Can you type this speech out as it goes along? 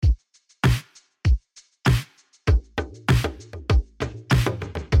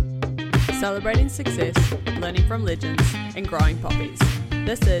celebrating success, learning from legends, and growing poppies.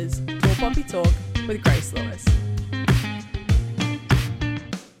 This is Tall Poppy Talk with Grace Lewis.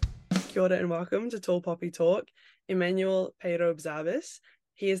 Kia ora and welcome to Tall Poppy Talk. Emmanuel Peyrezabes.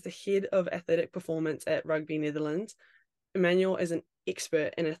 He is the head of athletic performance at Rugby Nederland. Emmanuel is an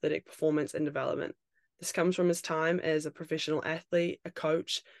expert in athletic performance and development. This comes from his time as a professional athlete, a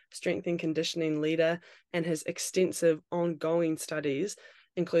coach, strength and conditioning leader, and his extensive ongoing studies,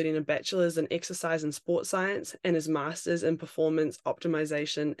 including a bachelor's in exercise and sports science and his master's in performance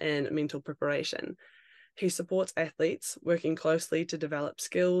optimization and mental preparation. He supports athletes working closely to develop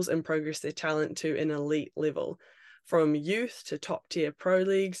skills and progress their talent to an elite level. From youth to top-tier pro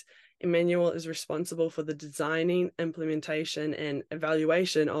leagues, Emmanuel is responsible for the designing, implementation, and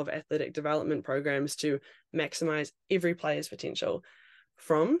evaluation of athletic development programs to maximize every player's potential.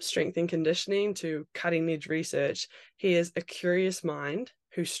 From strength and conditioning to cutting-edge research, he is a curious mind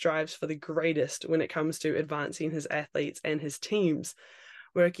who strives for the greatest when it comes to advancing his athletes and his teams.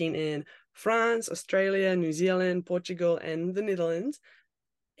 Working in France, Australia, New Zealand, Portugal, and the Netherlands,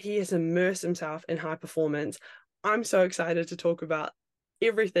 he has immersed himself in high performance. I'm so excited to talk about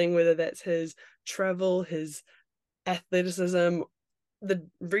everything, whether that's his travel, his athleticism, the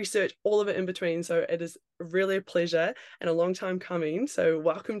research, all of it in between. So it is really a pleasure and a long time coming. So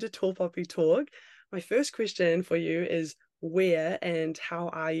welcome to Tall Poppy Talk. My first question for you is, where and how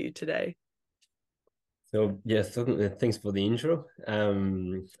are you today? So yes, thanks for the intro. I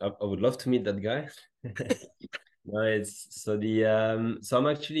would love to meet that guy. No, so I'm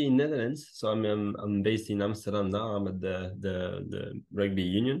actually in Netherlands. So I'm based in Amsterdam now. I'm at the rugby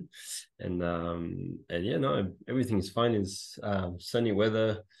union, and yeah, no, everything is fine. It's sunny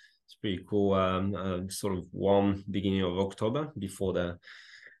weather. It's pretty cool. Sort of warm beginning of October before the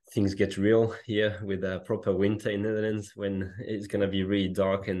things get real here with a proper winter in Netherlands when it's gonna be really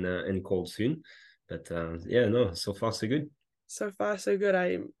dark and cold soon. But yeah, no, so far so good. So far so good.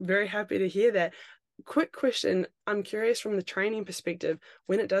 I'm very happy to hear that. Quick question. I'm curious from the training perspective,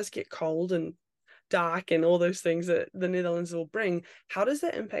 when it does get cold and dark and all those things that the Netherlands will bring, how does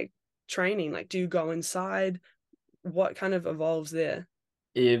that impact training? Like, do you go inside? What kind of evolves there?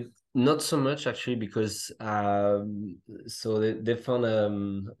 Not so much actually, because so they found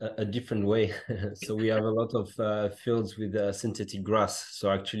a different way. So we have a lot of fields with synthetic grass.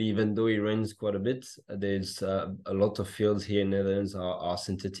 So actually, even though it rains quite a bit, there's a lot of fields here in Netherlands are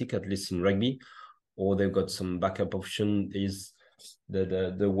synthetic, at least in rugby, or they've got some backup option. Is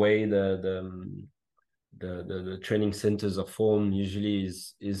the way the training centers are formed usually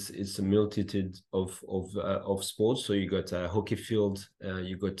is a multitude of sports. So you got a hockey field,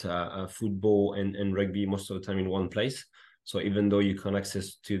 you got a football and rugby most of the time in one place. So even though you can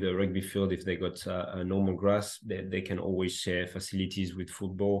access to the rugby field, if they got a normal grass, they can always share facilities with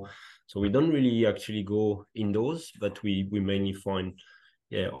football. So we don't really actually go indoors, but we mainly find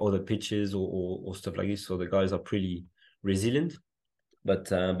other pitches or stuff like this. So the guys are pretty resilient.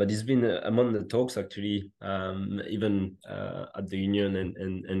 But it's been among the talks actually, even at the union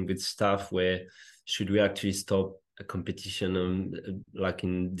and with staff, where should we actually stop a competition like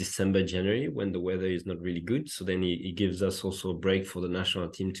in December, January, when the weather is not really good. So then it gives us also a break for the national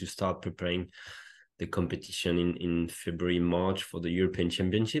team to start preparing the competition in February, March for the European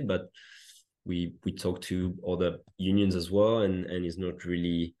Championship. But we talk to other unions as well, and it's not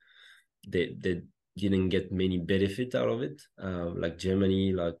really they didn't get many benefit out of it, like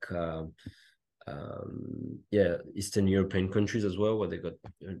Germany, like Eastern European countries as well, where they got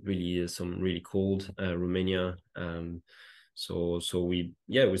really some really cold, Romania. So we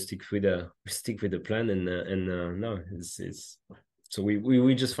stick with the plan, and no, it's so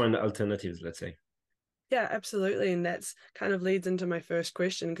we just find alternatives, let's say. Yeah, absolutely. And that's kind of leads into my first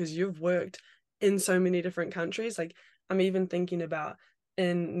question, because you've worked in so many different countries. Like, I'm even thinking about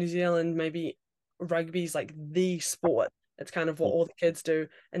in New Zealand, maybe rugby's like the sport. It's kind of what all the kids do.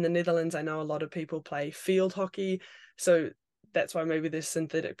 In the Netherlands, I know a lot of people play field hockey. So that's why maybe there's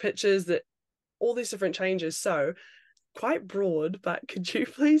synthetic pitches, that all these different changes. So quite broad, but could you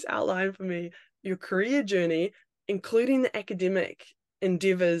please outline for me your career journey, including the academic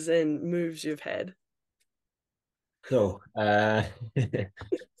endeavors and moves you've had? So, so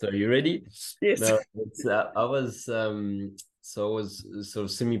you ready? Yes. No, it's I was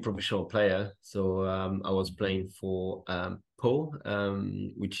semi-professional player. So I was playing for Pau,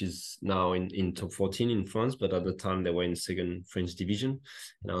 which is now in top 14 in France, but at the time they were in second French division,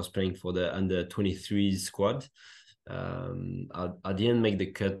 and I was playing for the under 23 squad. I didn't make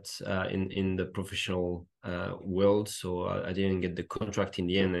the cut in the professional world, so I didn't get the contract in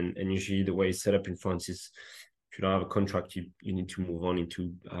the end. And usually the way it's set up in France is, if you don't have a contract, you need to move on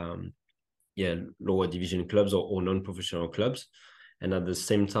into lower division clubs or non-professional clubs. And at the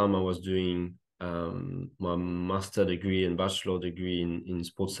same time, I was doing my master degree and bachelor degree in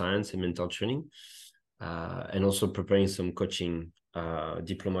sports science and mental training, and also preparing some coaching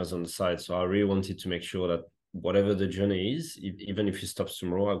diplomas on the side. So I really wanted to make sure that whatever the journey is, even if it stops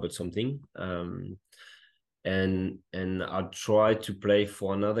tomorrow, I've got something. And I tried to play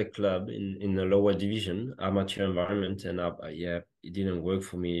for another club in the lower division, amateur environment, and it didn't work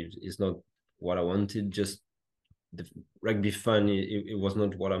for me. It's not what I wanted. Just the rugby fun, it was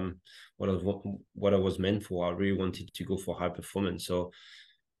not what I was meant for. I really wanted to go for high performance. So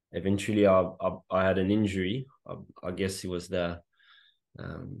eventually, I had an injury. I guess it was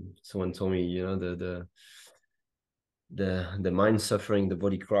someone told me, the mind suffering, the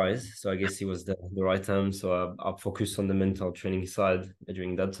body cries. So I guess it was the right time. So I focused on the mental training side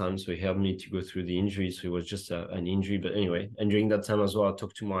during that time. So it helped me to go through the injury. So it was just an injury. But anyway, and during that time as well, I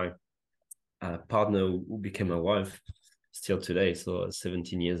talked to my partner who became my wife still today. So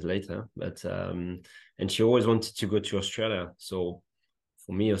 17 years later. But and she always wanted to go to Australia. So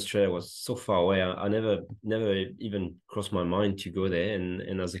for me, Australia was so far away. I never even crossed my mind to go there.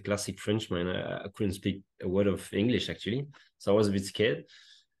 And as a classic Frenchman, I couldn't speak a word of English actually, so I was a bit scared.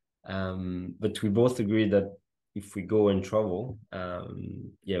 But we both agreed that if we go and travel,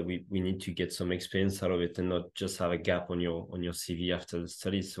 we need to get some experience out of it and not just have a gap on your CV after the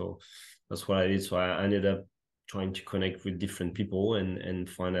study. So that's what I did. So I ended up trying to connect with different people and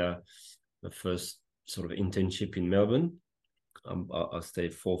find the first sort of internship in Melbourne. I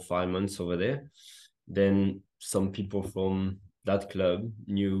stayed 4 or 5 months over there. Then some people from that club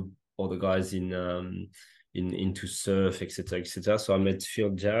knew all the guys into surf, etc., etc. So I met Phil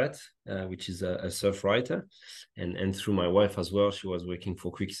Jarrett, which is a surf writer, and through my wife as well. She was working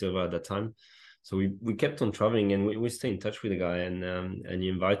for Quicksilver at that time. So we kept on traveling, and we stayed in touch with the guy, and he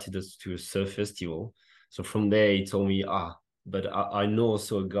invited us to a surf festival. So from there, he told me, but I know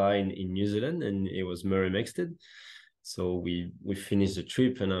also a guy in New Zealand, and it was Murray Mexted. So we finished the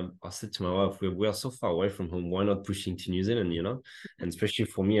trip, and I said to my wife, we are so far away from home. Why not pushing to New Zealand, And especially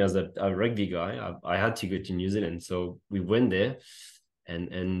for me as a rugby guy, I had to go to New Zealand. So we went there,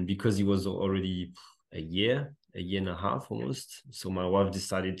 and because it was already a year and a half almost. So my wife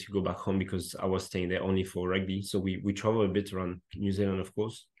decided to go back home because I was staying there only for rugby. So we traveled a bit around New Zealand, of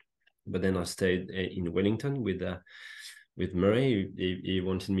course. But then I stayed in Wellington with Murray. He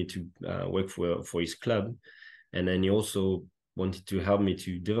wanted me to work for his club. And then he also wanted to help me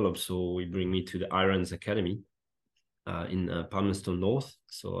to develop. So he bring me to the Irons Academy in Palmerston North.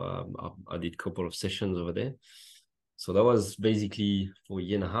 So I did a couple of sessions over there. So that was basically for a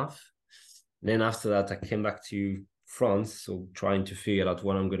year and a half. Then after that, I came back to France. So trying to figure out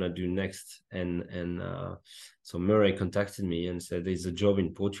what I'm going to do next. And so Murray contacted me and said, there's a job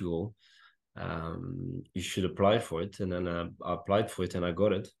in Portugal. You should apply for it. And then I applied for it and I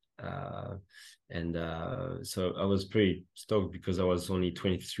got it. So I was pretty stoked because I was only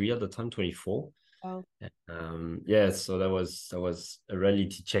 23 at the time, 24. Wow. So that was a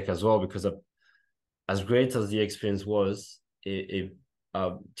reality check as well, because as great as the experience was, to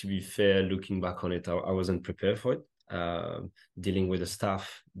be fair, looking back on it, I wasn't prepared for it. Dealing with the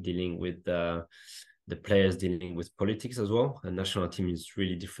staff, dealing with the players, dealing with politics as well. A national team is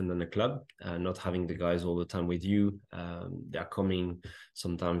really different than a club. Not having the guys all the time with you. They're coming.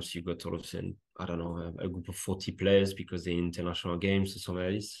 Sometimes you got sort of, I don't know, a group of 40 players because they're international games or something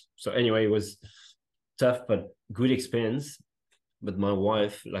like this. So anyway, it was tough, but good experience. But my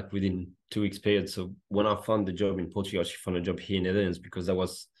wife, like within 2 weeks period, so when I found the job in Portugal, she found a job here in Netherlands, because that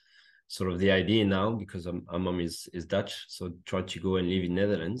was sort of the idea now, because our mom is Dutch. So tried to go and live in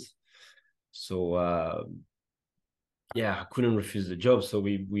Netherlands. So I couldn't refuse the job. So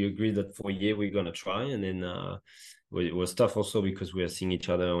we agreed that for a year we're gonna try, and then it was tough also because we are seeing each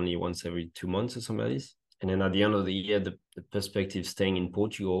other only once every 2 months or something like this. And then at the end of the year, the perspective staying in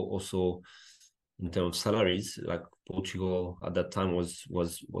Portugal also, in terms of salaries, like Portugal at that time was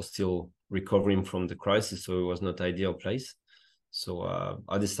still recovering from the crisis, so it was not the ideal place. So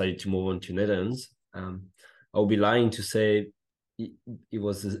I decided to move on to Netherlands. I'll be lying to say it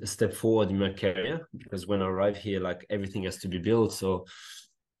was a step forward in my career, because when I arrived here, like everything has to be built. So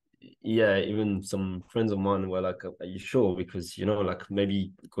even some friends of mine were like, are you sure? Because, like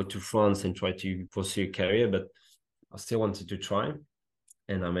maybe go to France and try to pursue a career, but I still wanted to try.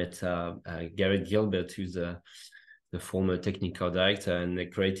 And I met Gareth Gilbert, who's the former technical director, and they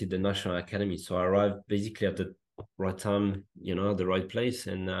created the National Academy. So I arrived basically at the right time, the right place.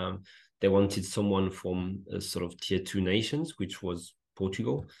 And they wanted someone from a sort of tier 2 nations, which was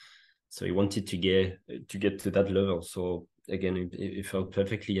Portugal. So he wanted to get to that level. So again, it felt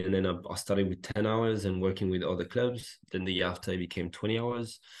perfectly. And then I started with 10 hours and working with other clubs. Then the year after, it became 20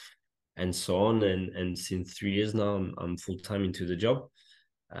 hours and so on. And since 3 years now, I'm full time into the job.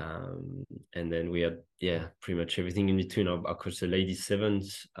 And then we had, pretty much everything in between. I coached the ladies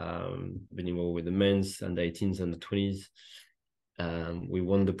sevens, been involved with the men's and the 18s and the 20s. We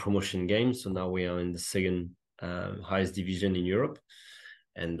won the promotion game. So now we are in the second highest division in Europe.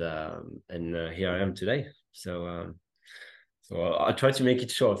 And here I am today. So I try to make it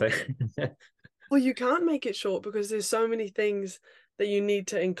short. Well, you can't make it short because there's so many things that you need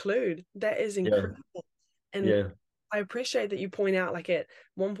to include. That is Yeah, incredible. And yeah, I appreciate that you point out, like, at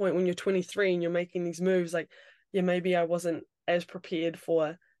one point when you're 23 and you're making these moves, like, yeah, maybe I wasn't as prepared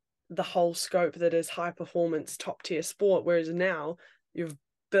for the whole scope that is high performance, top tier sport. Whereas now you've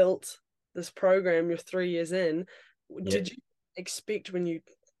built this program, you're 3 years in. yeah. Did you expect when you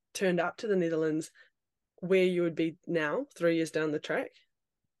turned up to the Netherlands where you would be now, 3 years down the track?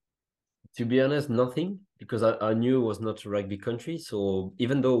 To be honest, nothing, because I knew it was not a rugby country. So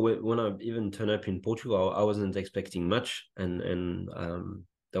even though when I even turned up in Portugal, I wasn't expecting much, and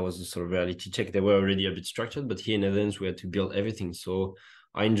that was a sort of reality check. They were already a bit structured, but here in Netherlands we had to build everything. So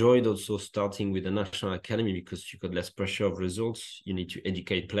I enjoyed also starting with the national academy because you got less pressure of results. You need to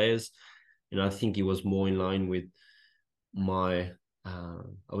educate players, and I think it was more in line with my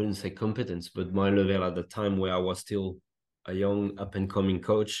I wouldn't say competence, but my level at the time, where I was still a young up and coming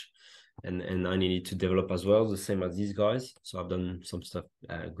coach, and I needed to develop as well, the same as these guys. So I've done some stuff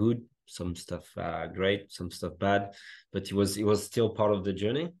good, some stuff great, some stuff bad, but it was still part of the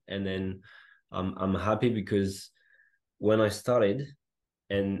journey. And then I'm happy because when I started,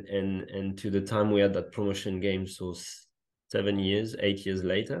 and to the time we had that promotion game, so 7 years, 8 years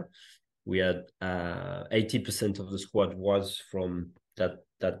later, we had 80% of the squad was from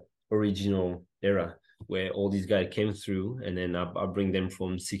that original era where all these guys came through, and then I bring them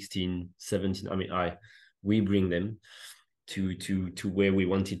from 16, 17. I mean, we bring them to where we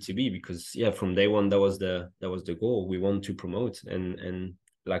wanted to be, because from day one, that was the goal. We want to promote, and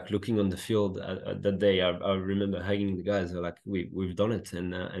like looking on the field at that day, I remember hugging the guys. They're like, we've done it,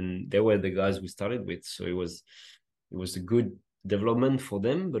 and they were the guys we started with. So it was a good development for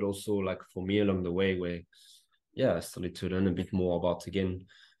them, but also like for me along the way, where I started to learn a bit more about, again,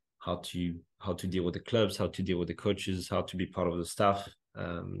 how to deal with the clubs, how to deal with the coaches, how to be part of the staff,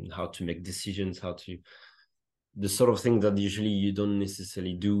 how to make decisions, how to the sort of thing that usually you don't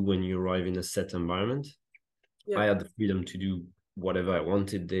necessarily do when you arrive in a set environment. Yeah. I had the freedom to do whatever I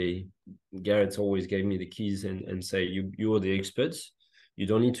wanted. Garrett always gave me the keys and say, you are the experts. You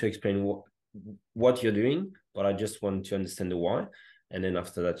don't need to explain what you're doing, but I just want to understand the why. And then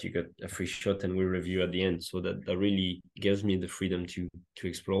after that, you get a free shot and we review at the end. So that really gives me the freedom to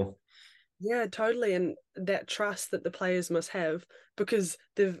explore. Yeah, totally. And that trust that the players must have, because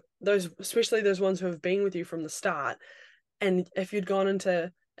they've those, especially those ones who have been with you from the start. And if you'd gone into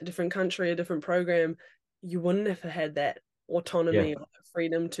a different country, a different program, you wouldn't have had that Yeah. autonomy or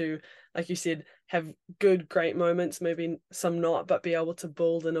freedom to, like you said, have good, great moments, maybe some not, but be able to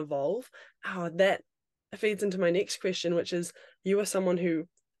build and evolve. Oh, that feeds into my next question, which is, you are someone who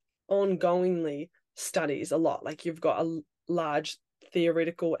ongoingly studies a lot. Like, you've got a large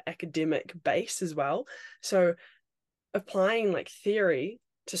theoretical academic base as well. So applying like theory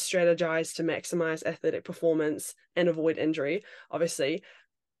to strategize to maximize athletic performance and avoid injury, obviously,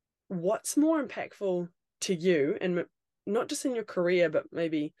 what's more impactful to you, and not just in your career, but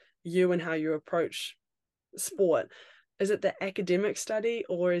maybe you and how you approach sport? Is it the academic study,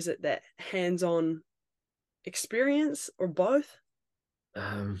 or is it that hands-on experience, or both?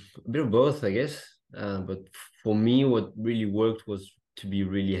 A bit of both, I guess. But for me, what really worked was to be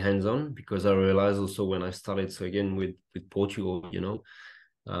really hands-on, because I realized also when I started, so again with Portugal, you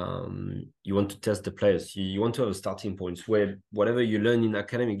want to test the players. You want to have a starting point where whatever you learn in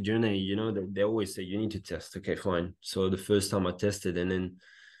academic journey, they always say you need to test. Okay, fine. So the first time I tested, and then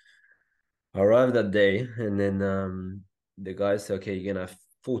I arrived that day, and then the guy said, okay, you're gonna have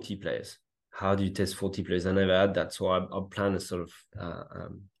 40 players. How do you test 40 players? I never had that. So I planned a sort of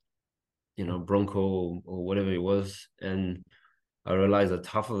Bronco or whatever it was. And I realized that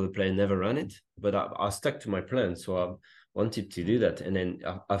half of the play never ran it, but I stuck to my plan. So I wanted to do that. And then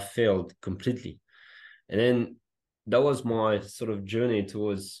I failed completely. And then that was my sort of journey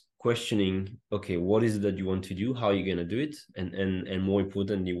towards questioning, okay, what is it that you want to do? How are you going to do it? And more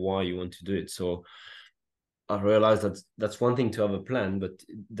importantly, why you want to do it. So I realized that that's one thing to have a plan, but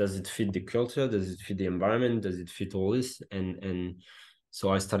does it fit the culture? Does it fit the environment? Does it fit all this? And so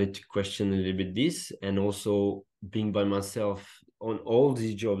I started to question a little bit this, and also being by myself on all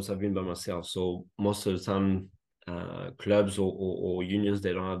these jobs I've been by myself. So most of the time, clubs or unions,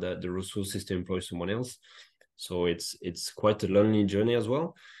 they don't have the resources to employ someone else. So it's quite a lonely journey as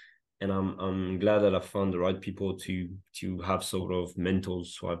well. And I'm glad that I found the right people to have sort of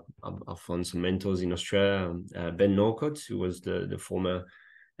mentors. So I found some mentors in Australia. Ben Norcott, who was the former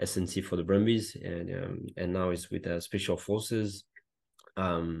SNC for the Brumbies, and now he's with Special Forces.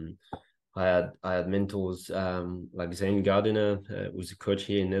 I had mentors like Zane Gardiner, who's a coach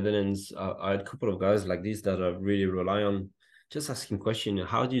here in Netherlands. I had a couple of guys like this that I really rely on. Just asking questions: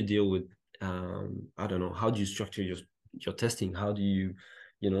 how do you deal with I don't know, how do you structure your testing? How do you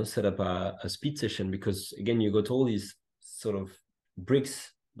set up a speed session? Because again, you got all these sort of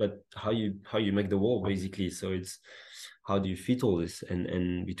bricks, but how you make the wall basically. So it's how do you fit all this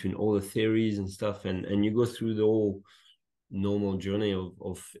and between all the theories and stuff, and you go through the whole normal journey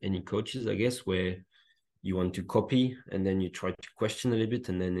of any coaches, I guess, where you want to copy and then you try to question a little bit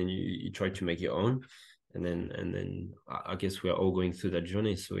and then you try to make your own, and then I guess we're all going through that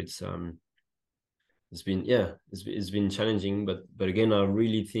journey. So it's been, yeah, it's been challenging, but again, I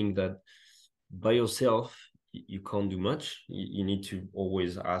really think that by yourself you can't do much. You need to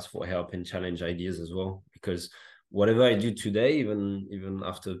always ask for help and challenge ideas as well, because whatever I do today, even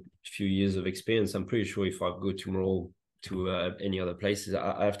after a few years of experience, I'm pretty sure if I go tomorrow to any other places,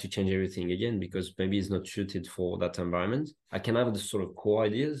 I have to change everything again, because maybe it's not suited for that environment. I can have the sort of core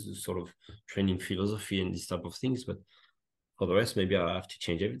ideas, the sort of training philosophy and this type of things, but for the rest, maybe I have to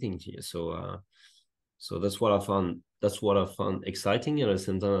change everything here. So that's what I found. That's what I found exciting, and at the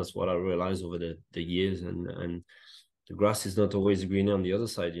same time, that's what I realized over the years. And the grass is not always greener on the other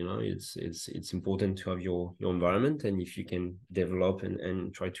side. It's important to have your environment, and if you can develop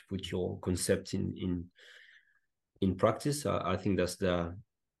and try to put your concept in practice, I think that's a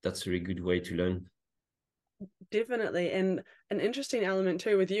really good way to learn. Definitely. And an interesting element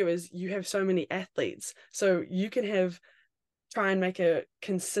too with you is you have so many athletes. So you can try and make a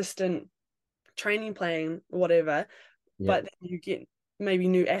consistent training plan, whatever, Yeah. but then you get maybe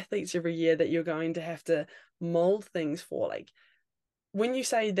new athletes every year that you're going to have to mold things for. Like when you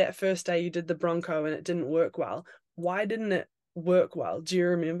say that first day you did the Bronco and it didn't work well, why didn't it work well? Do you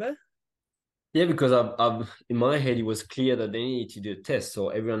remember? Yeah, because I've in my head it was clear that they need to do a test, so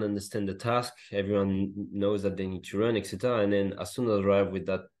everyone understand the task, everyone knows that they need to run, etc. And then as soon as I arrived with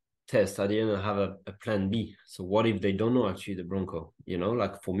that test, I didn't have a plan B. So what if they don't know actually the Bronco?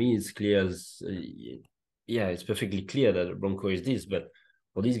 Like for me, it's clear as yeah, it's perfectly clear that the Bronco is this, but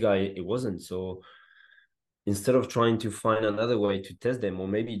for this guy, it wasn't. So instead of trying to find another way to test them, or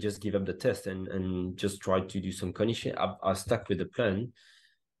maybe just give up the test and just try to do some conditioning, I stuck with the plan.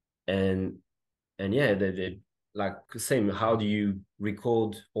 And yeah, they like same. How do you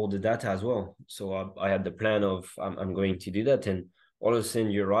record all the data as well? So I had the plan of I'm going to do that, and all of a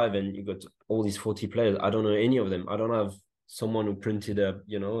sudden you arrive and you got all these 40 players. I don't know any of them. I don't have someone who printed a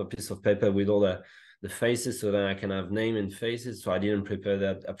piece of paper with all the faces, so that I can have name and faces. So I didn't prepare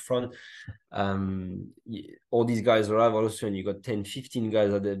that up front. All these guys arrive, all of a sudden you got 10 15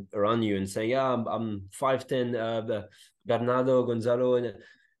 guys around you and saying, yeah, I'm 5'10", Bernardo Gonzalo,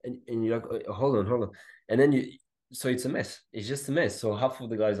 and you're like, hold on, and then so it's a mess. It's just a mess. So half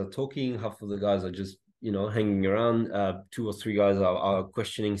of the guys are talking, half of the guys are just hanging around. 2 or 3 guys are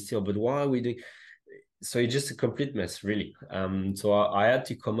questioning still, but why are we doing? So it's just a complete mess, really. So I had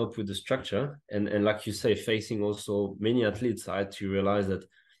to come up with the structure, and like you say, facing also many athletes, I had to realize that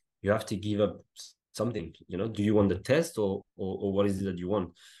you have to give up something. Do you want the test, or what is it that you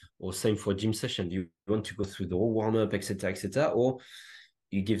want? Or same for gym session. Do you want to go through the whole warm up, etc., or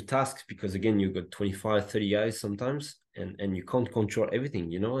you give tasks, because again you got 25 30 guys sometimes, and you can't control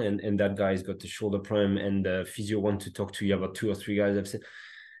everything, and that guy's got the shoulder problem, and the physio want to talk to you about 2 or 3 guys I've seen,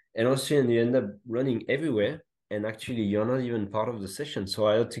 and also and you end up running everywhere, and actually you're not even part of the session. So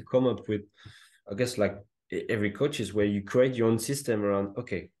I had to come up with, I guess, like every coach is, where you create your own system around,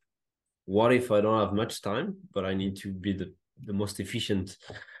 okay, what if I don't have much time but I need to be the most efficient,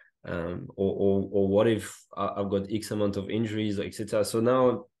 or what if I've got X amount of injuries, etc. So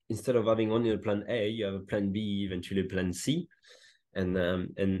now instead of having only a plan A, you have a plan B, eventually a plan C, and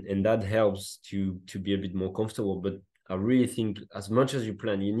that helps to be a bit more comfortable. But I really think as much as you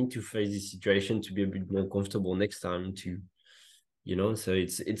plan, you need to face this situation to be a bit more comfortable next time. So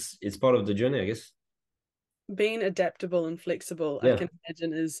it's part of the journey, I guess. Being adaptable and flexible, I Yeah, can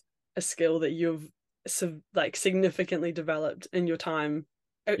imagine, is a skill that you've like significantly developed in your time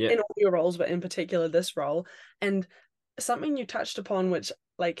yeah, in all your roles, but in particular this role. And something you touched upon, which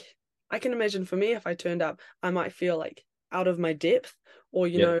like I can imagine for me, if I turned up, I might feel like out of my depth, or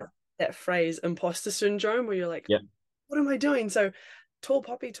yeah, that phrase imposter syndrome, where you're like, yeah, what am I doing? So Tall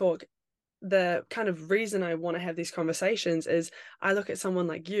Poppy Talk, the kind of reason I want to have these conversations is I look at someone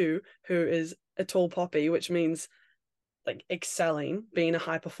like you who is a tall poppy, which means like excelling, being a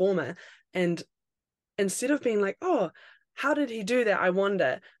high performer. And instead of being like, oh, how did he do that? I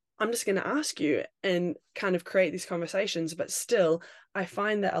wonder. I'm just going to ask you and kind of create these conversations. But still, I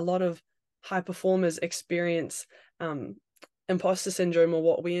find that a lot of high performers experience imposter syndrome, or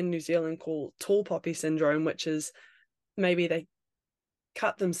what we in New Zealand call tall poppy syndrome, which is maybe they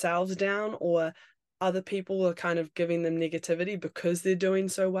cut themselves down, or other people are kind of giving them negativity because they're doing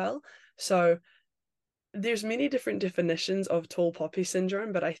so well. So there's many different definitions of tall poppy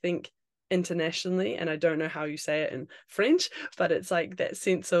syndrome, but I think internationally, and I don't know how you say it in French, but it's like that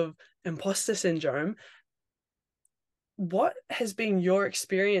sense of imposter syndrome. What has been your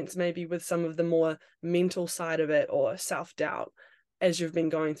experience maybe with some of the more mental side of it, or self-doubt, as you've been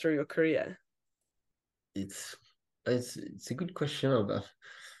going through your career? It's it's a good question.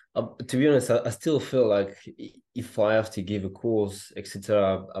 To be honest, I still feel like if I have to give a course,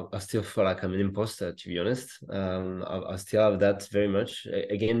 etc., I still feel like I'm an imposter. To be honest, I still have that very much.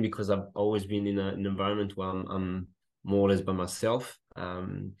 Again, because I've always been in an environment where I'm more or less by myself. I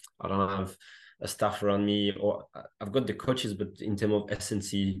don't have a staff around me, or I've got the coaches, but in terms of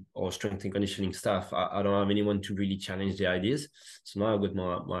SNC or strength and conditioning staff, I don't have anyone to really challenge the ideas. So now I've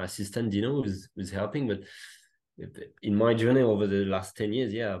got my assistant, Dino, who's helping, but in my journey over the last 10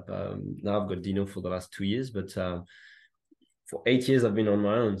 years, yeah, now I've got Dino for the last 2 years, but for 8 years I've been on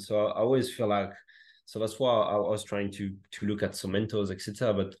my own. So I always feel like, so that's why I was trying to look at some mentors,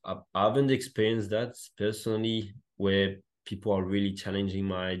 etc. But I haven't experienced that personally where people are really challenging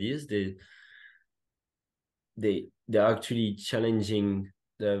my ideas. They're actually challenging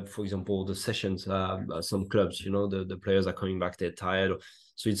for example, the sessions. Some clubs, the players are coming back, they're tired.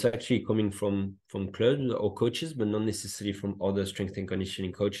 So it's actually coming from clubs or coaches, but not necessarily from other strength and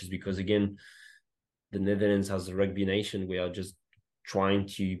conditioning coaches, because again, the Netherlands has a rugby nation. We are just trying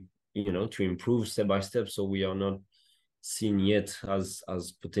to improve step by step. So we are not seen yet as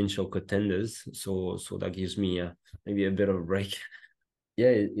potential contenders. So that gives me maybe a bit of a break.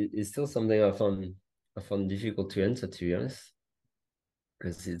 Yeah, it's still something I found difficult to answer, to be honest,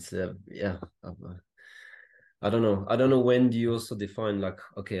 because it's I don't know. I don't know, when do you also define like,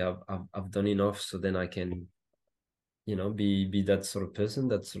 okay, I've done enough, so then I can, be that sort of person,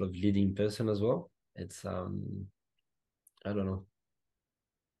 that sort of leading person as well. It's I don't know.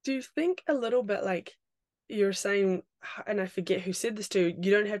 Do you think a little bit like you're saying, and I forget who said this too, you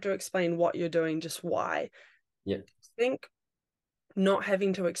don't have to explain what you're doing, just why? Yeah. I think not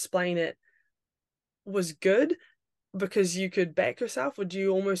having to explain it was good because you could back yourself, or do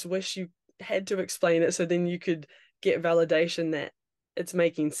you almost wish you had to explain it so then you could get validation that it's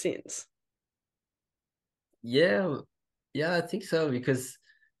making sense? Yeah, yeah, I think so, because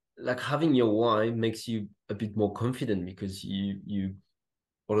like having your why makes you a bit more confident, because you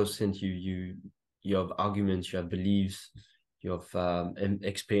all of a sudden you have arguments, you have beliefs, you have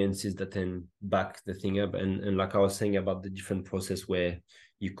experiences that then back the thing up. And like I was saying about the different process where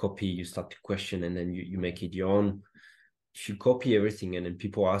you copy, you start to question, and then you make it your own. If you copy everything and then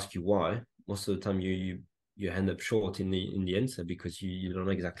people ask you why, most of the time you end up short in the answer, because you don't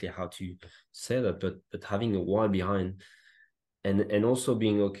know exactly how to say that. But having a why behind, and also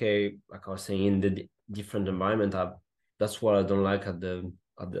being okay, like I was saying, in the different environment. That's what I don't like at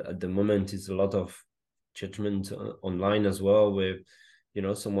the moment, is a lot of judgment online as well, where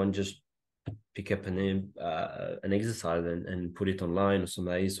someone just pick up an exercise and put it online or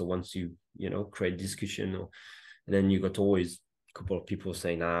something. So once you create discussion, and then you got always a couple of people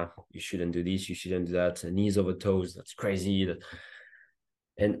saying, nah, you shouldn't do this, you shouldn't do that, and knees over toes, that's crazy.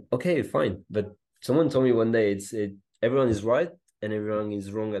 And okay, fine, but someone told me one day, everyone is right and everyone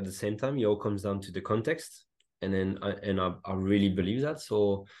is wrong at the same time. It all comes down to the context. And then I really believe that.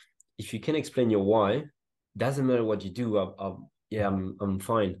 So if you can explain your why, doesn't matter what you do. I'm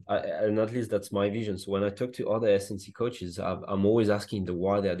fine. And at least that's my vision. So when I talk to other SNC coaches, I'm always asking the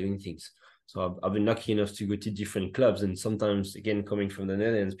why they're doing things. So I've been lucky enough to go to different clubs, and sometimes, again, coming from the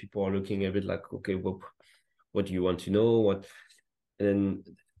Netherlands, people are looking a bit like, okay, what do you want to know? And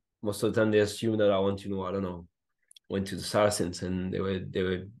most of the time they assume that I want to know, I don't know, went to the Saracens, and they were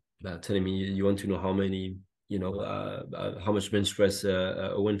telling me, you want to know how many, how much bench press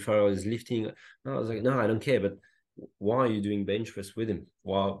Owen Farrell is lifting. And I was like, no, I don't care. But why are you doing bench press with him?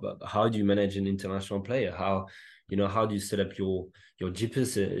 How do you manage an international player? How do you set up your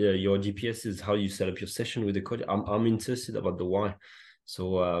GPS? Your GPSs? How do you set up your session with the coach? I'm interested about the why.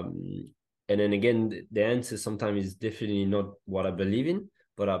 So and then again, the answer sometimes is definitely not what I believe in,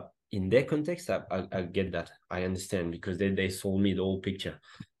 but in their context, I get that. I understand because they sold me the whole picture.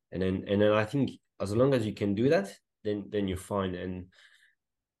 And then I think as long as you can do that, then you're fine. And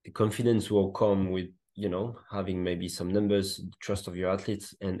the confidence will come with, having maybe some numbers, trust of your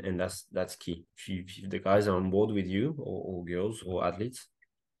athletes, and that's key. If the guys are on board with you, or girls or athletes,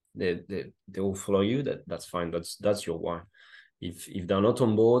 they will follow you. That's fine. That's your why. If they're not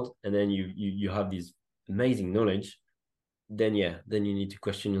on board, and then you have this amazing knowledge, then then you need to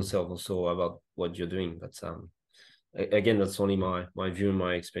question yourself also about what you're doing. But again, that's only my view and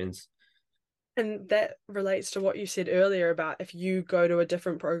my experience. And that relates to what you said earlier about if you go to a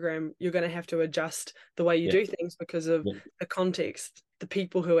different program, you're going to have to adjust the way you Yeah. do things because of Yeah. the context, the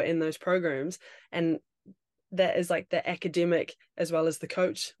people who are in those programs. And that is like the academic as well as the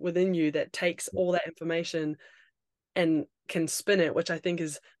coach within you that takes all that information and can spin it, which I think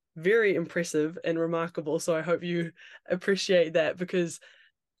is very impressive and remarkable. So I hope you appreciate that, because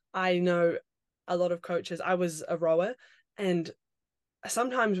I know a lot of coaches. I was a rower, and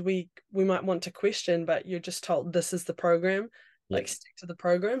sometimes we might want to question, but you're just told this is the program, Yeah. like stick to the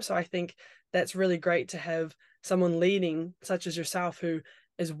program. So I think that's really great to have someone leading such as yourself who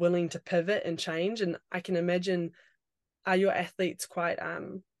is willing to pivot and change. And I can imagine, are your athletes quite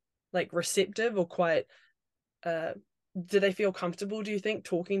like receptive, or quite uh do they feel comfortable, do you think,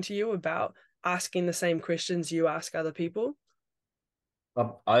 talking to you about asking the same questions you ask other people?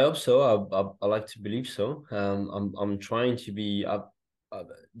 I hope so. I like to believe so. I'm trying to be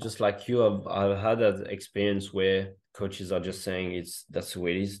just like you. I've had that experience where coaches are just saying that's the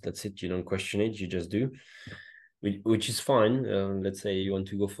way it is. That's it. You don't question it. You just do, which is fine. Let's say you want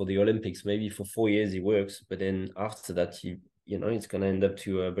to go for the Olympics. Maybe for 4 years it works, but then after that, it's gonna end up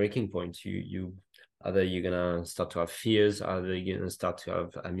to a breaking point. You either you're gonna start to have fears, either you're gonna start to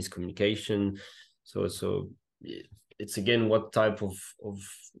have a miscommunication. So it's again what type of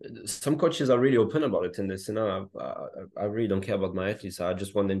some coaches are really open about it, and they say, no, I really don't care about my athletes. I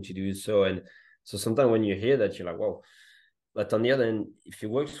just want them to do so. And so sometimes when you hear that, you're like, wow. But on the other hand, if it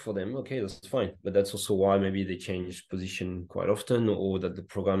works for them, okay, that's fine. But that's also why maybe they change position quite often, or that the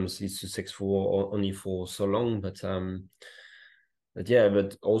program is successful only for so long. But yeah,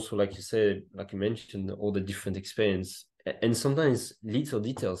 but also like you said, like you mentioned, all the different experience, and sometimes little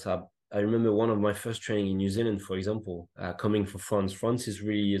details. I remember one of my first training in New Zealand, for example, coming from France. France is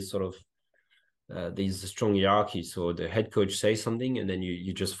really a sort of there's a strong hierarchy. So the head coach says something, and then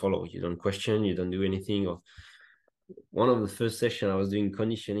you just follow. You don't question. You don't do anything. Or one of the first session I was doing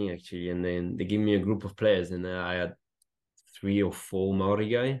conditioning actually, and then they gave me a group of players, and I had 3 or 4 Maori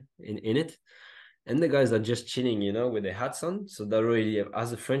guy in it. And the guys are just chilling, with their hats on. So that really,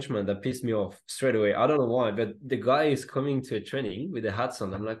 as a Frenchman, that pissed me off straight away. I don't know why, but the guy is coming to a training with the hats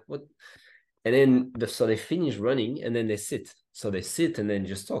on. I'm like, what? And then so they finish running, and then they sit. So they sit and then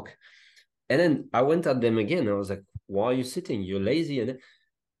just talk. And then I went at them again. I was like, why are you sitting? You're lazy.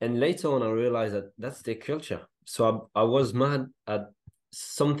 And later on, I realized that that's their culture. So I was mad at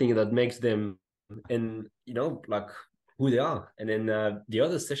something that makes them, and like who they are. And then the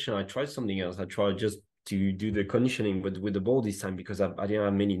other session, I tried something else. I tried just to do the conditioning with the ball this time, because I didn't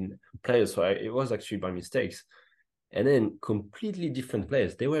have many players. So it was actually by mistakes. And then completely different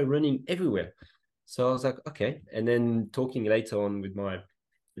players. They were running everywhere. So I was like, okay. And then talking later on with my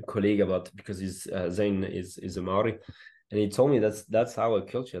colleague about, because Zayn is a Maori, and he told me that's our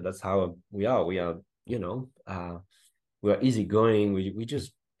culture. That's how we are. We are, we are easygoing. We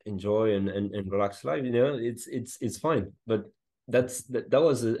just enjoy and relax life. It's fine. But that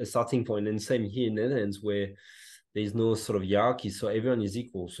was a starting point. And same here in the Netherlands, where there's no sort of hierarchy, so everyone is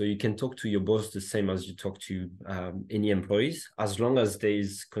equal. So you can talk to your boss the same as you talk to any employees, as long as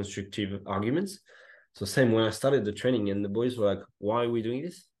there's constructive arguments. So same when I started the training, and the boys were like, "Why are we doing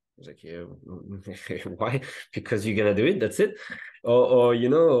this?" I was like, "Yeah, why? Because you're gonna do it. That's it."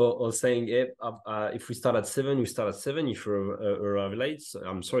 Or saying, "Yeah, if we start at 7, we start at 7. If you arrive late, so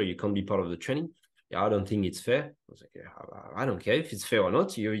I'm sorry, you can't be part of the training." Yeah, I don't think it's fair. I was like, "Yeah, I don't care if it's fair or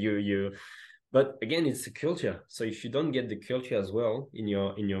not. You." But again, it's a culture. So if you don't get the culture as well in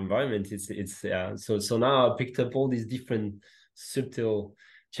your environment, it's so now I picked up all these different subtle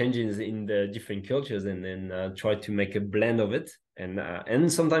changes in the different cultures, and then try to make a blend of it.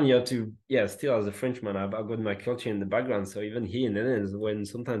 And sometimes you have to, still as a Frenchman, I've got my culture in the background. So even here in the Netherlands, when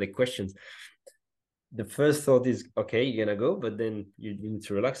sometimes the questions, the first thought is, okay, you're gonna go, but then you need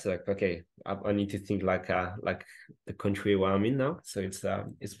to relax. Like, okay, I need to think like the country where I'm in now. So it's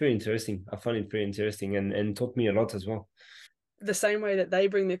pretty interesting. I find it pretty interesting, and taught me a lot as well. The same way that they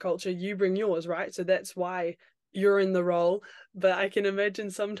bring their culture, you bring yours, right? So that's why you're in the role. But I can imagine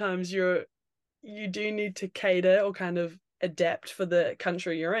sometimes you do need to cater or kind of adapt for the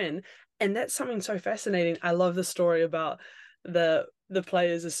country you're in. And that's something so fascinating. I love the story about the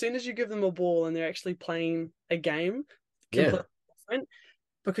players. As soon as you give them a ball and they're actually playing a game, Yeah. completely different,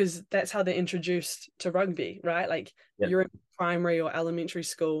 because that's how they're introduced to rugby, right? Like Yeah. you're in primary or elementary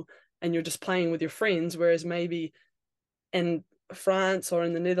school and you're just playing with your friends, whereas maybe in France or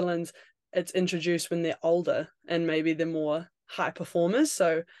in the Netherlands, it's introduced when they're older and maybe they're more high performers.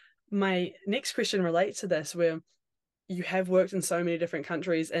 So my next question relates to this, where you have worked in so many different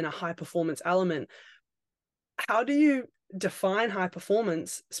countries in a high performance element. How do you define high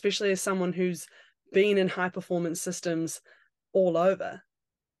performance, especially as someone who's been in high performance systems all over?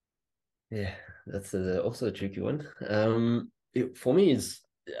 Yeah, that's also a tricky one. For me, it's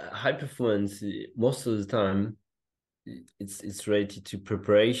high performance. Most of the time, it's related to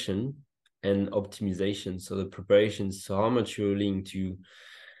preparation and optimization. So the preparation, so how much you're willing to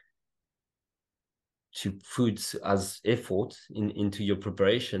put as effort into your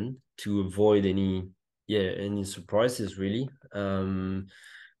preparation to avoid any surprises really.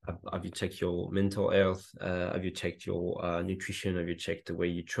 Have you checked your mental health? Have you checked your nutrition? Have you checked the way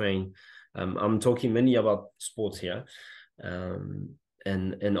you train? I'm talking mainly about sports here. And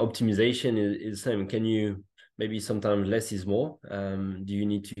optimization is the same. Can you maybe sometimes less is more? Do you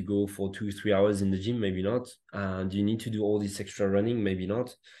need to go for 2-3 hours in the gym? Maybe not. Do you need to do all this extra running? Maybe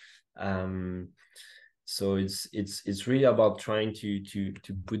not. So it's really about trying to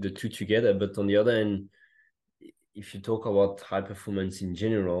put the two together. But on the other hand, if you talk about high performance in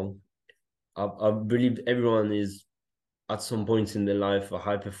general, I believe everyone is at some point in their life a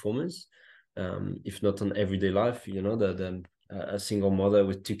high performance, if not on everyday life. You know, a single mother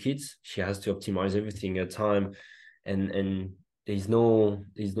with 2 kids, she has to optimize everything at time, and there's no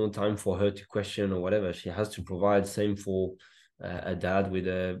time for her to question or whatever. She has to provide. Same for a dad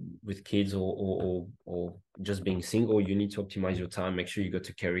with kids or just being single. You need to optimize your time. Make sure you got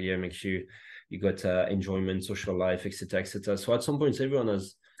a career. Make sure you got enjoyment, social life, etc., etc. So at some point, everyone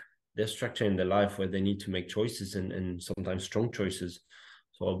has their structure in their life where they need to make choices and sometimes strong choices.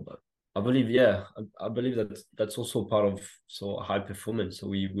 So I believe, yeah, I believe that that's also part of so high performance. So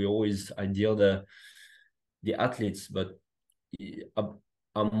we always ideal the athletes, but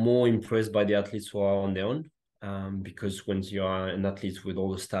I'm more impressed by the athletes who are on their own. Because when you are an athlete with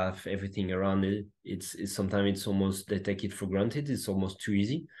all the staff, everything around it, it's sometimes it's almost they take it for granted. It's almost too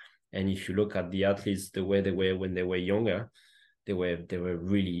easy. And if you look at the athletes, the way they were when they were younger, they were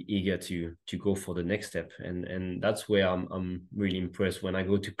really eager to go for the next step. And that's where I'm really impressed. When I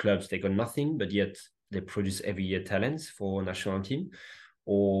go to clubs, they got nothing, but yet they produce every year talents for national team,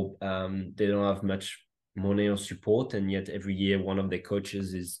 or they don't have much money or support, and yet every year one of their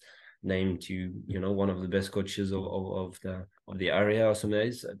coaches is named to one of the best coaches of the area or something like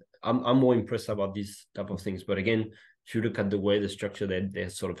this. I'm more impressed about these type of things. But again, if you look at the way the structure, they're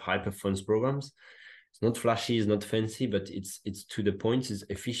sort of high performance programs. It's not flashy, it's not fancy, but it's to the point, it's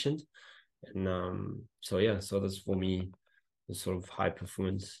efficient. And so yeah, so that's for me the sort of high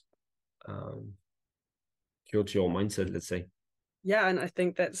performance culture or mindset, let's say. Yeah, and I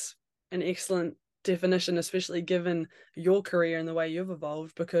think that's an excellent definition, especially given your career and the way you've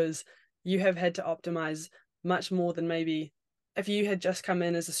evolved, because you have had to optimize much more than maybe if you had just come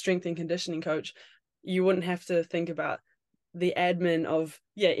in as a strength and conditioning coach, you wouldn't have to think about the admin of,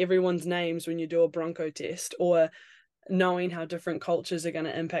 yeah, everyone's names when you do a Bronco test, or knowing how different cultures are going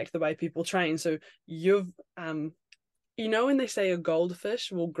to impact the way people train. So you've when they say a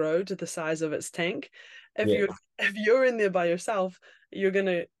goldfish will grow to the size of its tank, if Yeah, you're in there by yourself, you're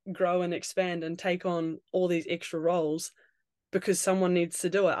gonna grow and expand and take on all these extra roles because someone needs to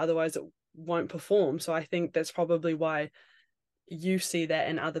do it, otherwise it won't perform. So I think that's probably why you see that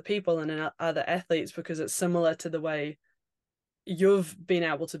in other people and in other athletes, because it's similar to the way you've been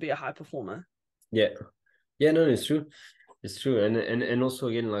able to be a high performer. yeah, yeah. No, it's true. It's true. And also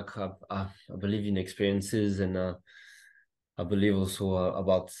again, like I believe in experiences, and I believe also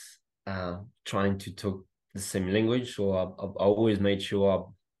about trying to talk the same language. So I always made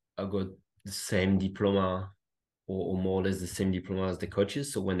sure I got the same diploma, or more or less the same diploma as the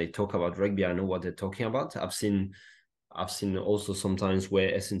coaches. So when they talk about rugby, I know what they're talking about. I've seen also sometimes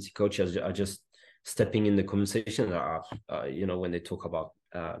where SNC coaches are just stepping in the conversation. When they talk about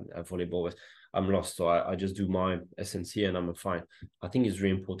volleyball, I'm lost. So I just do my SNC and I'm fine. I think it's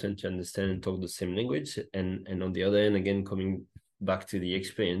really important to understand and talk the same language. And on the other end, again, coming back to the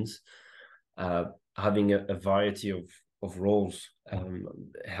experience, having a variety of roles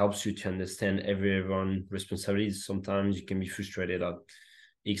helps you to understand everyone's responsibilities. Sometimes you can be frustrated at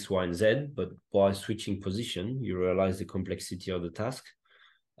X, Y, and Z, but by switching position, you realize the complexity of the task.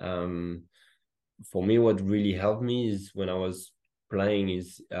 for me, what really helped me is when I was playing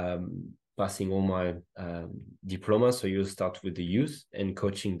is passing all my diploma. So you start with the youth, and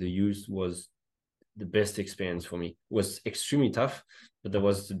coaching the youth was the best experience for me. It was extremely tough, but that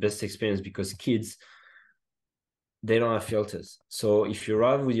was the best experience because kids, they don't have filters. So if you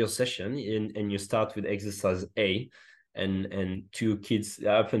arrive with your session and you start with exercise A, and two kids,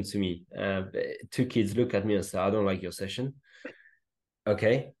 that happened to me, two kids look at me and say, I don't like your session.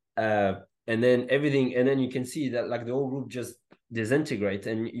 Okay. And then everything, and then you can see that like the whole group just disintegrate,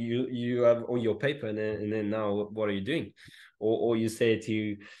 and you have all your paper, and then now what are you doing? Or you say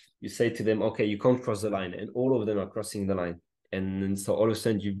to them, okay, you can't cross the line, and all of them are crossing the line. And then so all of a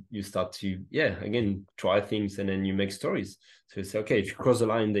sudden you start to again try things, and then you make stories. So you say, okay, if you cross the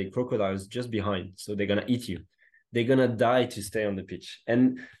line, the crocodile is just behind, so they're gonna eat you. They're gonna die to stay on the pitch.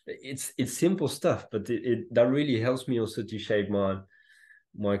 And it's simple stuff, but it that really helps me also to shape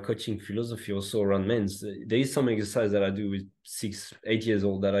my coaching philosophy also around men's. There is some exercise that I do with 6-8 years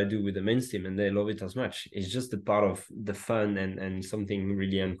old that I do with the men's team, and they love it as much. It's just a part of the fun and something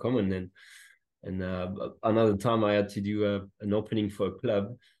really uncommon. And another time I had to do an opening for a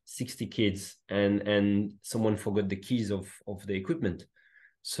club, 60 kids, and someone forgot the keys of the equipment.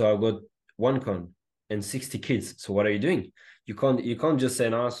 So I got one con and 60 kids. So what are you doing? You can't just say,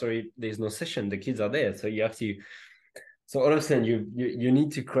 no, sorry, there's no session. The kids are there. So you have to. So all of a sudden, you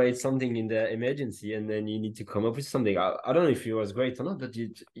need to create something in the emergency, and then you need to come up with something. I don't know if it was great or not, but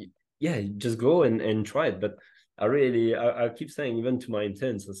you just go and try it. But I keep saying, even to my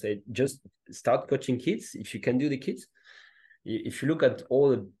interns, I say, just start coaching kids if you can do the kids. If you look at all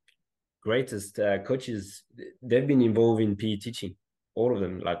the greatest coaches, they've been involved in PE teaching, all of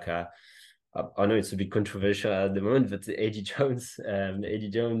them. Like I know it's a bit controversial at the moment, but Eddie Jones,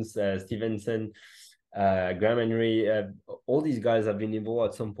 Stevenson, Graham Henry, all these guys have been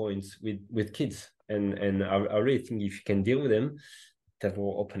involved at some point with kids, and I really think if you can deal with them, that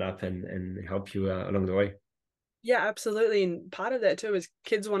will open up and help you along the way. Yeah, absolutely. And part of that too is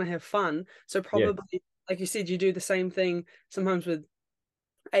kids want to have fun. So Yeah. probably, like you said, you do the same thing sometimes with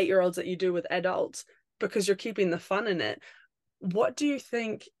 8-year-olds that you do with adults because you're keeping the fun in it. What do you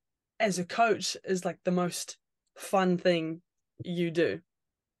think as a coach is like the most fun thing you do?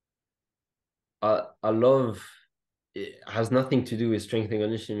 I love, it has nothing to do with strength and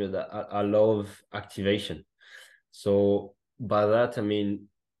conditioning, but I love activation. So by that I mean,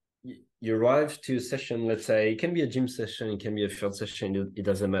 you arrive to a session, let's say it can be a gym session, it can be a field session, it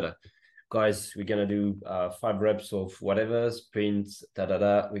doesn't matter. Guys, we're gonna do 5 reps of whatever, sprints,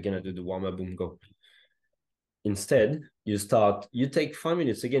 we're gonna do the warm-up, boom, go. Instead, you take 5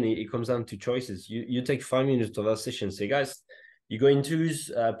 minutes. Again, it comes down to choices. You take 5 minutes of that session. Say, guys, you go in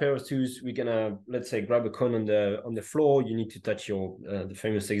twos, pair of twos. We're gonna, let's say, grab a cone on the floor. You need to touch your the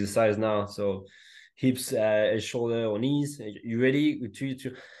famous exercise now. So hips, shoulder or knees. You ready?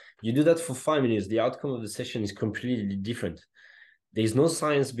 You do that for 5 minutes. The outcome of the session is completely different. There's no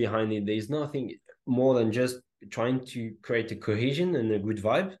science behind it. There's nothing more than just trying to create a cohesion and a good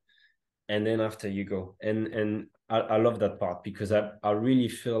vibe, and then after you go. And I love that part because I really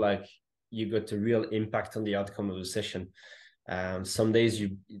feel like you got a real impact on the outcome of the session. Some days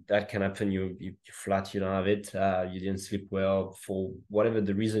that can happen, you're flat, you don't have it, you didn't sleep well, for whatever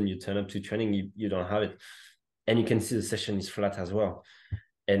the reason, you turn up to training, you don't have it, and you can see the session is flat as well.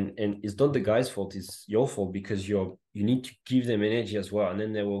 And it's not the guy's fault, it's your fault, because you need to give them energy as well, and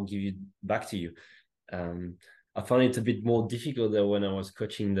then they will give you back to you. I found it a bit more difficult though when I was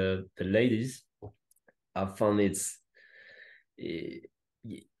coaching the ladies. I found it's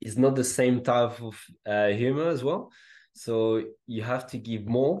not the same type of humor as well. So you have to give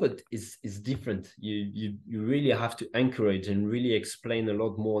more, but it's different. You really have to encourage and really explain a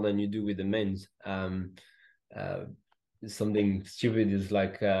lot more than you do with the men's. Uh, Something stupid is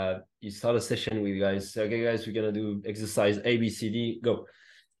like you start a session with guys. Okay, guys, we're gonna do exercise A, B, C, D, go.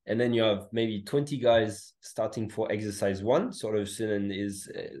 And then you have maybe 20 guys starting for exercise 1. Sort of sudden is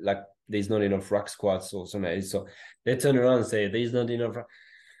like there's not enough rack squats or something. So they turn around and say there's not enough.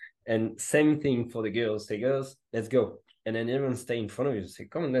 And same thing for the girls. Say, girls, let's go. And then everyone stay in front of you. Say,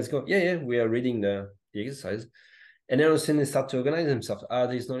 come on, let's go. Yeah, we are reading the exercise. And then all of a sudden they start to organize themselves.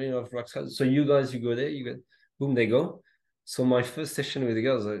 There's not enough rack squats. So you guys, you go there. You go, boom, they go. So my first session with the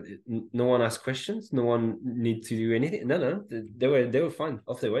girls, no one asked questions. No one need to do anything. No, they were fine.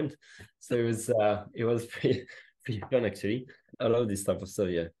 Off they went. So it was pretty fun actually. I love this type of stuff.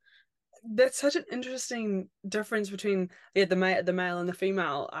 Yeah. That's such an interesting difference between the male and the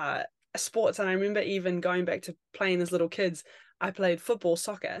female sports. And I remember even going back to playing as little kids. I played football,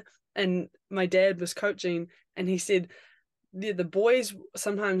 soccer, and my dad was coaching, and he said the boys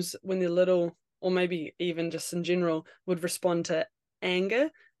sometimes when they're little or maybe even just in general, would respond to anger.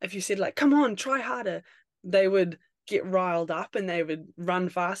 If you said like, come on, try harder, they would get riled up and they would run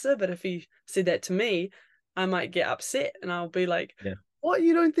faster. But if you said that to me, I might get upset and I'll be like, Yeah. what,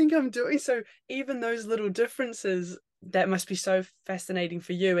 you don't think I'm doing? So even those little differences, that must be so fascinating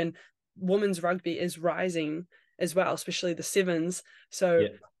for you. And women's rugby is rising as well, especially the sevens. So Yeah.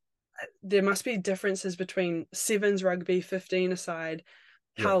 there must be differences between sevens rugby, 15 aside,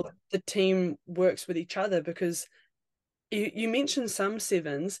 Yeah. how the team works with each other. Because you mentioned some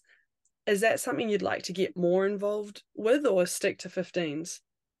sevens. Is that something you'd like to get more involved with or stick to 15s?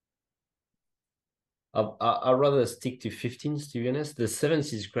 I'd rather stick to 15s, to be honest. The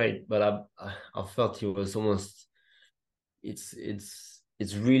sevens is great, but I felt it was almost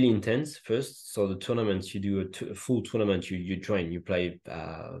it's really intense first. So the tournaments, you do a full tournament, you train, you play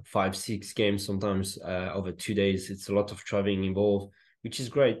 5 6 games sometimes over 2 days. It's a lot of traveling involved, which is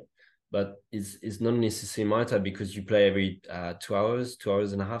great, but it's not necessarily my type because you play every 2 hours, 2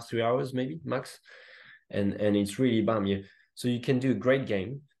 hours and a half, 3 hours maybe max, and it's really bam. So you can do a great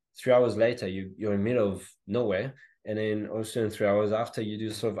game. 3 hours later, you're in the middle of nowhere, and then also in 3 hours after, you do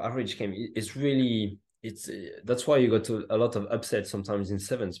sort of average game. It's really it's that's why you got to a lot of upsets sometimes in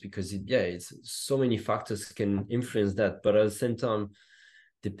sevens because it's so many factors can influence that, but at the same time,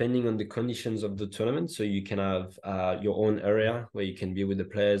 depending on the conditions of the tournament, so you can have your own area where you can be with the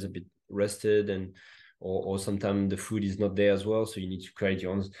players a bit rested, and or sometimes the food is not there as well, so you need to create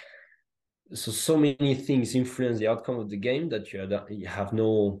your own. So many things influence the outcome of the game that you have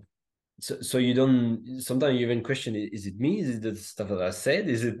no. So you don't. Sometimes you even question: is it me? Is it the stuff that I said?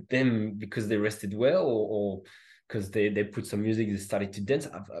 Is it them because they rested well, or because they put some music, they started to dance?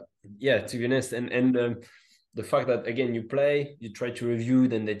 Yeah, to be honest, and the fact that again you play, you try to review,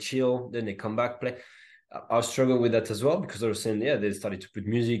 then they chill, then they come back play. I struggle with that as well because I was saying, yeah, they started to put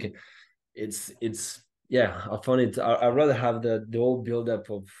music. It's yeah, I found it. I'd rather have the whole build up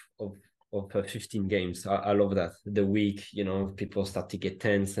of 15 games. I love that. The week, people start to get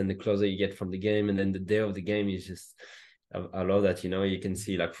tense, and the closer you get from the game, and then the day of the game is just. I love that. You can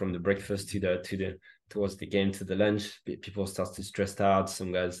see like from the breakfast to the towards the game to the lunch, people start to stress out.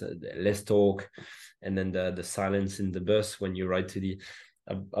 Some guys less talk, and then the silence in the bus when you ride to the.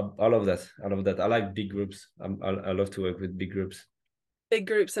 I love that. I love that. I like big groups. I love to work with big groups. Big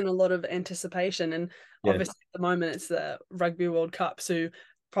groups and a lot of anticipation. And Yeah. obviously, at the moment, it's the Rugby World Cup. So,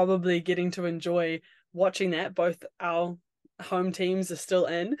 probably getting to enjoy watching that. Both our home teams are still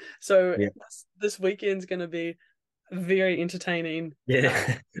in. So, Yeah. this weekend's going to be very entertaining.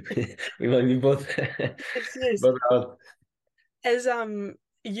 Yeah. We might be both. Yes, yes. Both out. As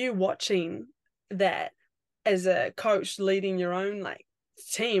you watching that as a coach leading your own like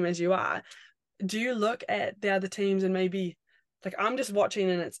team as you are, do you look at the other teams and maybe like I'm just watching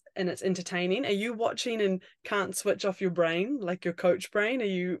and it's entertaining? Are you watching and can't switch off your brain, like your coach brain? Are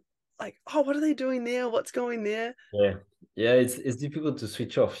you like, oh, what are they doing there? What's going there? Yeah. Yeah, it's difficult to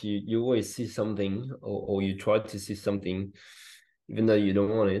switch off. You always see something, or you try to see something, even though you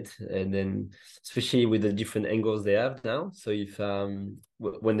don't want it. And then, especially with the different angles they have now. So if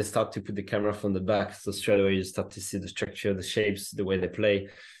when they start to put the camera from the back, so straight away you start to see the structure, the shapes, the way they play.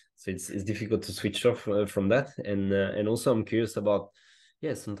 So it's difficult to switch off from that. And also I'm curious about,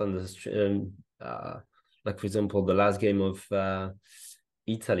 yeah, sometimes like for example the last game of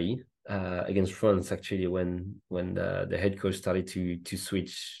Italy against France, actually, when the head coach started to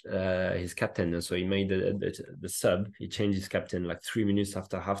switch his captain, and so he made the sub. He changed his captain like 3 minutes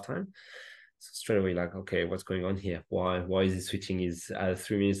after halftime. So straight away, like, okay, what's going on here? Why is he switching his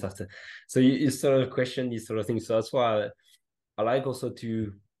 3 minutes after? So you sort of question these sort of things. So that's why I like also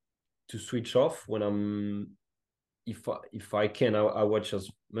to switch off when I'm if I can, I watch as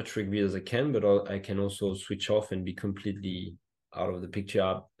much rugby as I can, but I can also switch off and be completely out of the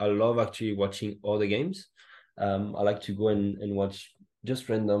picture. I love actually watching all the games. I like to go and watch just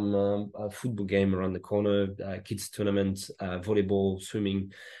random football game around the corner, kids tournaments, volleyball,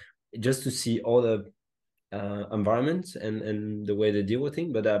 swimming, just to see all the environments and the way they deal with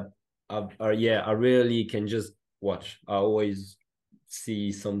things. But yeah, I rarely can just watch. I always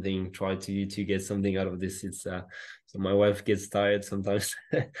see something, try to get something out of this. It's so my wife gets tired sometimes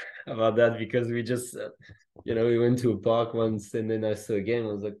about that because we just we went to a park once and then I saw a game.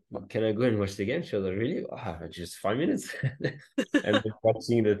 I was like, can I go and watch the game? She was like, really? Just 5 minutes. And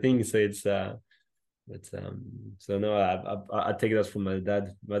watching the thing. So it's but so no, I take that from my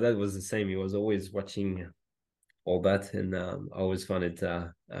dad. My dad was the same. He was always watching all that, and I always found it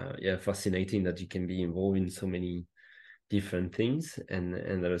yeah, fascinating that you can be involved in so many different things and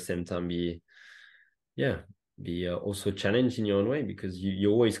at the same time be yeah also challenged in your own way, because you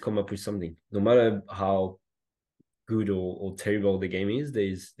always come up with something, no matter how good or terrible the game is.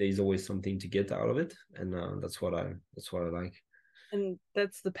 There's always something to get out of it, and that's what I like. And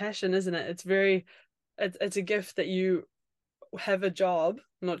that's the passion, isn't it? It's a gift that you have a job,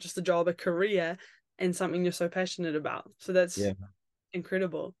 not just a job, a career, and something you're so passionate about. So that's Yeah,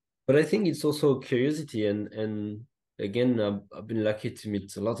 incredible. but I think it's also curiosity, and again, I've been lucky to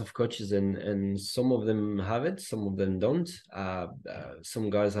meet a lot of coaches, and some of them have it, some of them don't. Some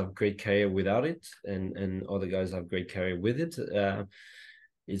guys have great career without it, and other guys have great career with it.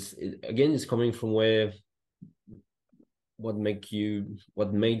 Again, it's coming from where what made you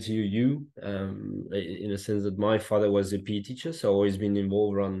you, in a sense that my father was a PE teacher, so I've always been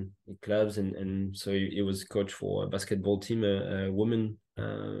involved around clubs, and so he was coach for a basketball team, a women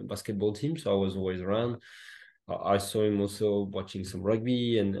basketball team, so I was always around. I saw him also watching some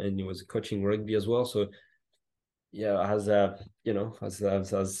rugby, and he was coaching rugby as well. So yeah, as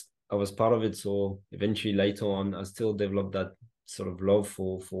as I was part of it, so eventually later on I still developed that sort of love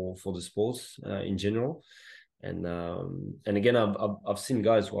for the sports in general. And again, I've seen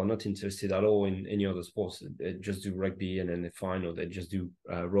guys who are not interested at all in any other sports. They just do rugby and then they're fine, or they just do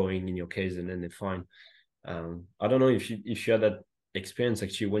rowing in your case and then they're fine. I don't know if you had that experience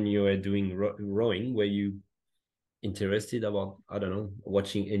actually when you were doing rowing. Were you interested about, I don't know,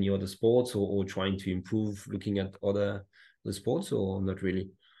 watching any other sports, or trying to improve, looking at other the sports, or not really?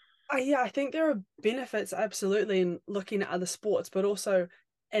 Yeah, I think there are benefits absolutely in looking at other sports, but also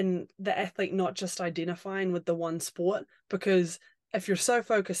in the athlete not just identifying with the one sport, because if you're so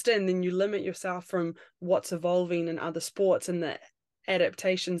focused in, then you limit yourself from what's evolving in other sports and the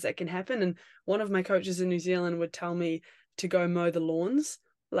adaptations that can happen. And one of my coaches in New Zealand would tell me to go mow the lawns,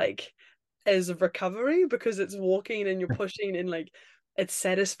 like as a recovery, because it's walking and you're pushing and like it's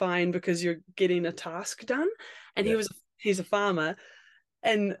satisfying because you're getting a task done. And Yeah. he's a farmer,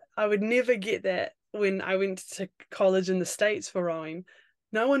 and I would never get that when I went to college in the States for rowing.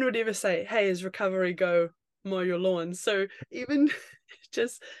 No one would ever say, hey, as recovery, go mow your lawn. So even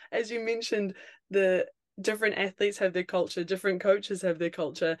just as you mentioned, the different athletes have their culture, different coaches have their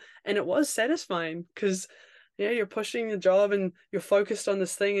culture. And it was satisfying because yeah, you're pushing the job and you're focused on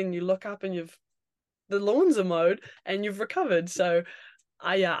this thing and you look up and the lawns are mowed and you've recovered. So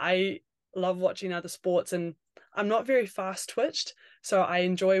I love watching other sports, and I'm not very fast twitched, so I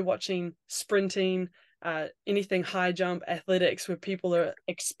enjoy watching sprinting, anything high jump, athletics where people are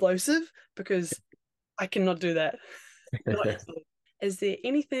explosive, because I cannot do that. Not easily. Is there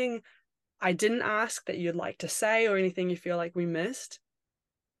anything I didn't ask that you'd like to say, or anything you feel like we missed?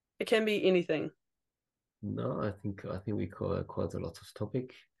 It can be anything. No, I think we covered quite a lot of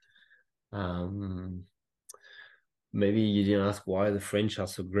topic. Um, Maybe you didn't ask why the French are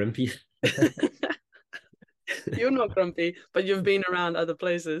so grumpy. You're not grumpy, but you've been around other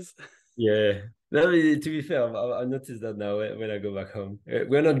places. Yeah. No, to be fair, I noticed that now when I go back home.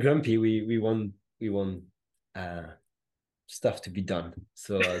 We're not grumpy. We want uh stuff to be done.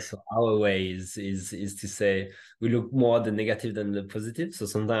 So our way is to say we look more at the negative than the positive. So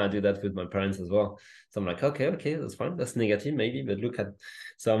sometimes I do that with my parents as well. So I'm like, okay, that's fine. That's negative maybe, but look at.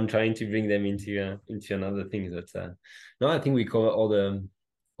 So I'm trying to bring them into another thing. That no, I think we cover all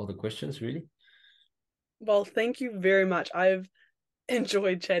the questions really. Well, thank you very much. I've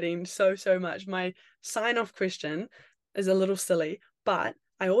enjoyed chatting so much. My sign off question is a little silly, but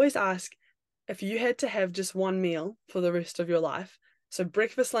I always ask, if you had to have just one meal for the rest of your life, so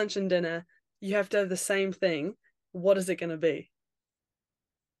breakfast, lunch, and dinner, you have to have the same thing, what is it going to be?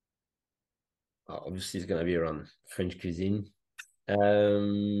 Obviously, it's gonna be around French cuisine.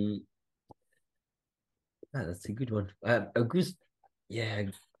 Um, that's a good one. A good, yeah,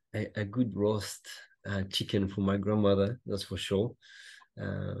 a good roast chicken from my grandmother. That's for sure.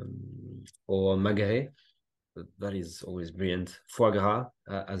 Or magret. That is always brilliant. Foie gras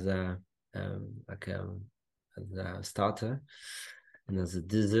as a like as a starter, and as a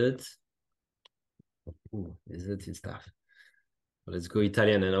dessert. Ooh, dessert is tough. Let's go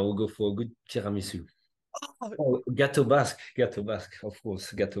Italian, and I will go for a good tiramisu. Oh, Oh, Gâteau Basque, of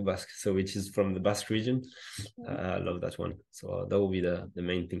course, Gâteau Basque. So which is from the Basque region. I love that one. So that will be the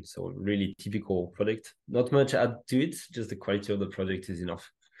main thing. So really typical product. Not much add to it. Just the quality of the product is enough.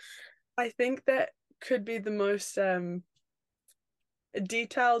 I think that could be the most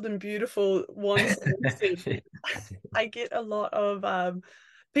detailed and beautiful one sentence. I get a lot of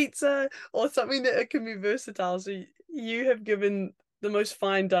pizza or something that it can be versatile. So you have given the most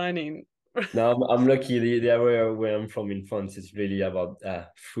fine dining. No, I'm lucky. The area where I'm from in France is really about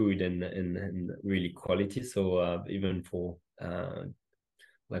food and really quality. So even for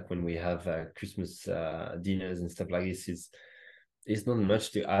like when we have Christmas dinners and stuff like this, it's not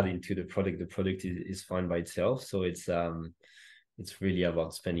much to add into the product. The product is fine by itself. So it's really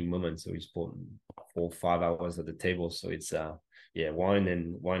about spending moments. So we spend 4 or 5 hours at the table. So it's wine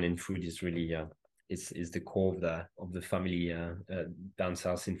and food is really is the core of the family down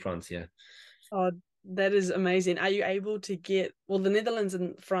south in France. Yeah. Oh, that is amazing. Are you able to get, well, the Netherlands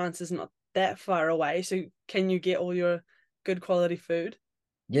and France is not that far away, so can you get all your good quality food?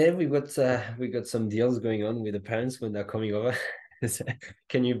 Yeah, we got some deals going on with the parents when they're coming over.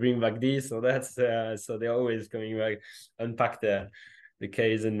 Can you bring back this or that? So they're always coming back, unpack the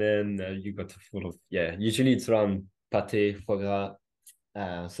case, and then you got full of Usually it's around pâté, foie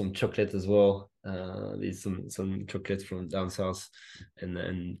gras, some chocolate as well. There's some chocolate from down south,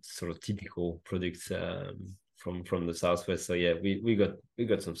 and sort of typical products from the southwest. So yeah, we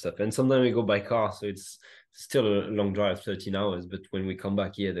got some stuff, and sometimes we go by car, so it's still a long drive, 13 hours. But when we come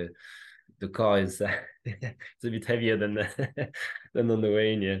back here, the car is it's a bit heavier than than on the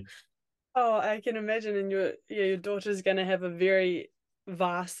way in. Yeah. Oh, I can imagine, and your daughter's gonna have a very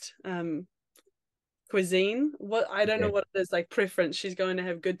vast cuisine. What I don't know Yeah. what it is, like preference. She's going to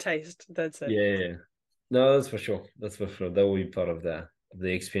have good taste. That's it. Yeah. No, that's for sure. That's for sure. That will be part of the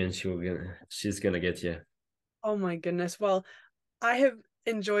experience she's gonna get. Yeah. Oh my goodness. Well, I have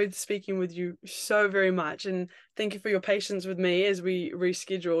enjoyed speaking with you so very much, and thank you for your patience with me as we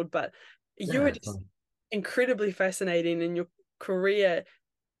rescheduled. But you Yeah, are it's just fine. incredibly fascinating, and your career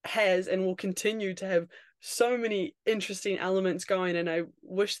has and will continue to have so many interesting elements going, and I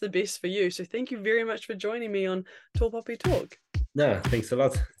wish the best for you. So thank you very much for joining me on Tall Poppy Talk. No, thanks a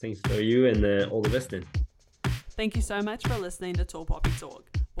lot. Thanks for you, and all the best then. Thank you so much for listening to Tall Poppy Talk.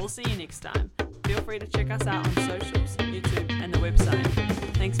 We'll see you next time. Feel free to check us out on socials, YouTube, and the website.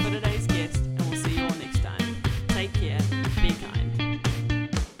 Thanks for today's guest, and we'll see you all next time. Take care. Be kind.